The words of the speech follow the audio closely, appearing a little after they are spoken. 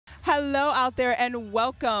Hello out there and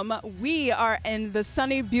welcome. We are in the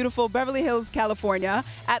sunny, beautiful Beverly Hills, California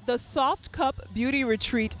at the Softcup Beauty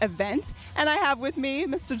Retreat event. And I have with me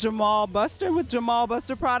Mr. Jamal Buster with Jamal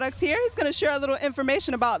Buster Products here. He's going to share a little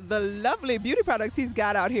information about the lovely beauty products he's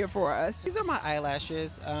got out here for us. These are my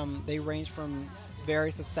eyelashes. They range from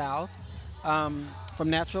various styles, from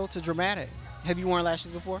natural to dramatic. Have you worn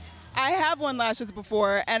lashes before? I have worn lashes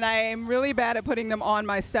before, and I am really bad at putting them on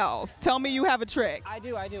myself. Tell me you have a trick. I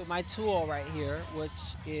do. My tool right here, which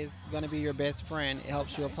is going to be your best friend. It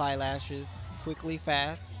helps you apply lashes quickly,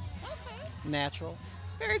 fast, natural.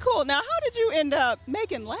 Very cool. Now, how did you end up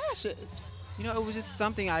making lashes? You know, it was just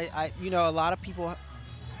something a lot of people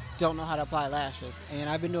don't know how to apply lashes, and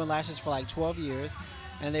I've been doing lashes for like 12 years,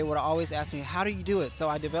 and they would always ask me, how do you do it? So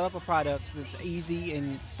I develop a product that's easy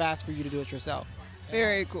and fast for you to do it yourself.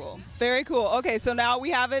 Very cool. Very cool. Okay, so now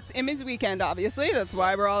we have it's Emmy's weekend, obviously. That's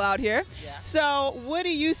why we're all out here. Yeah. So what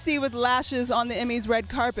do you see with lashes on the Emmy's red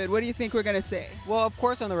carpet? What do you think we're going to see? Well, of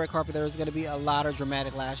course, on the red carpet, there's going to be a lot of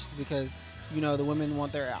dramatic lashes because, you know, the women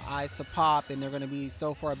want their eyes to pop and they're going to be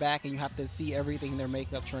so far back and you have to see everything in their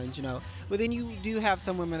makeup trends, you know. But then you do have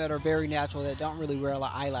some women that are very natural that don't really wear a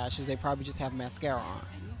lot of eyelashes. They probably just have mascara on.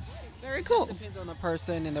 Very cool. It depends on the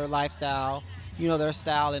person and their lifestyle, you know, their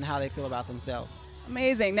style and how they feel about themselves.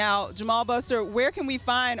 Amazing. Now, Jamal Buster, where can we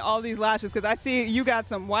find all these lashes? Because I see you got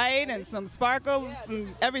some white and some sparkles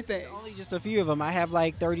and everything. Only just a few of them. I have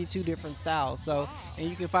like 32 different styles. So, and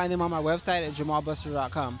you can find them on my website at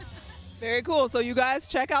jamalbuster.com. Very cool. So you guys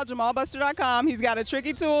check out jamalbuster.com. He's got a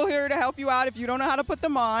tricky tool here to help you out if you don't know how to put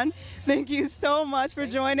them on. Thank you so much for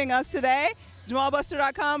joining us today.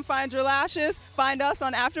 jamalbuster.com. Find your lashes. Find us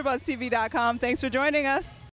on AfterBuzzTV.com. Thanks for joining us.